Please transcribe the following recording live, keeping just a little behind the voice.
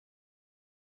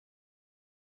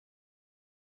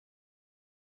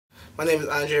My name is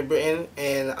Andre Britton,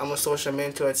 and I'm a social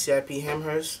mentor at CIP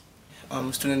Amherst. I'm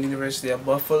a student at the University of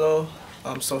Buffalo,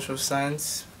 social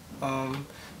science,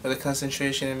 with a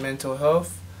concentration in mental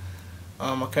health.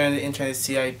 I'm currently intern at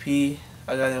CIP.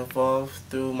 I got involved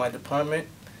through my department,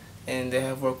 and they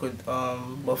have worked with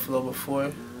Buffalo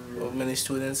before with many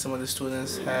students. Some of the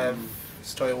students have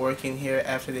started working here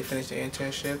after they finished their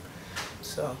internship.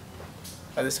 So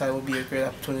I decided it would be a great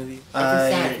opportunity. I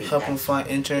help them find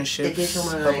internships,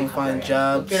 help them find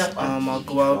jobs. I'll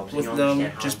go out with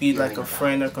them, just be like a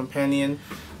friend or companion,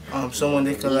 someone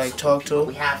they could like talk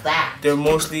to. They're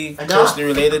mostly closely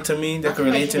related to me. They can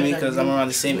relate to me because I'm around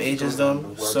the same age as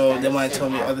them, so they might tell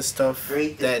me other stuff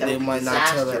that they might not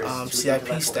tell the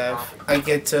CIP staff. I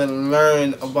get to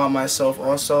learn about myself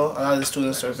also. A lot of the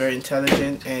students are very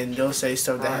intelligent, and they'll say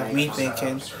stuff that have me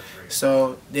thinking.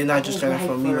 So they're not just learning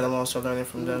from me, but I'm also learning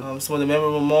from them. Some of the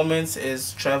memorable moments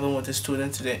is traveling with the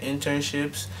students to their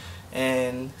internships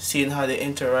and seeing how they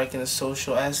interact in the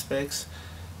social aspects.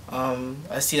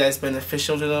 I see that it's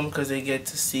beneficial to them because they get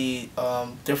to see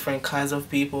different kinds of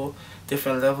people,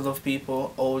 different level of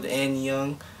people, old and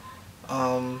young.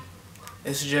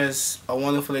 It's just a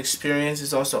wonderful experience.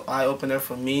 It's also eye-opener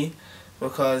for me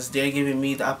because they're giving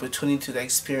me the opportunity to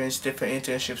experience different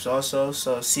internships also.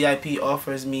 So CIP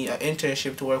offers me an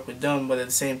internship to work with them, but at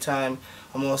the same time,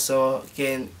 I'm also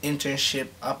getting internship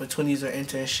opportunities or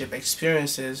internship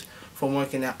experiences from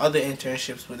working at other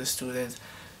internships with the students.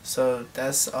 So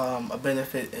that's a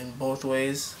benefit in both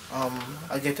ways.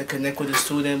 I get to connect with the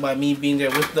student by me being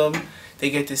there with them. They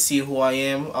get to see who I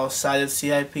am outside of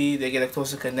CIP. They get a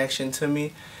closer connection to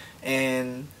me,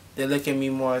 and they look at me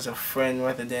more as a friend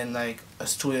rather than like a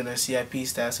student or CIP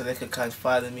staff, so they could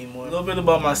confide in me more. A little bit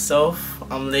about myself.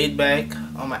 I'm laid back.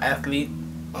 I'm an athlete.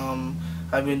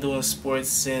 I've been doing sports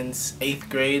since 8th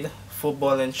grade,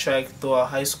 football and track throughout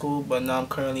high school, but now I'm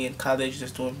currently in college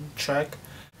just doing track.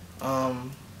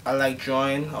 I like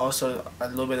drawing, also a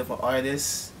little bit of an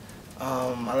artist.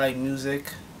 I like music,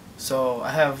 so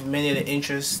I have many of the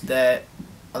interests that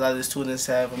a lot of the students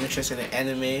have. I'm interested in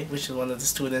anime, which is one of the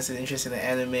students is interested in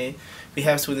anime. We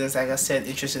have students, like I said,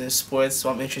 interested in sports, so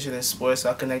I'm interested in sports,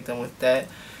 so I connect them with that.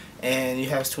 And you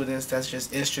have students that's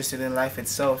just interested in life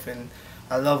itself, and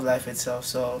I love life itself,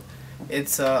 so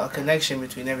it's a connection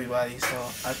between everybody. So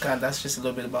that's just a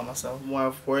little bit about myself. The more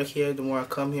I work here, the more I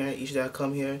come here. Each day I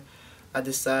come here, I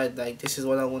decide like this is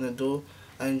what I want to do.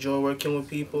 I enjoy working with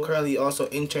people. Currently also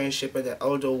internship at the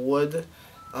Elderwood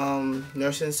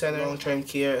Nursing Center, long-term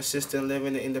care, assisted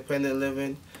living, and independent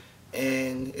living,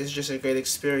 and it's just a great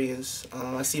experience.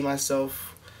 I see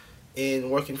myself in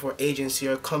working for an agency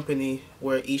or a company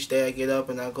where each day I get up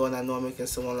and I go and I know I'm making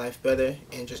someone's life better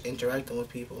and just interacting with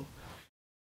people.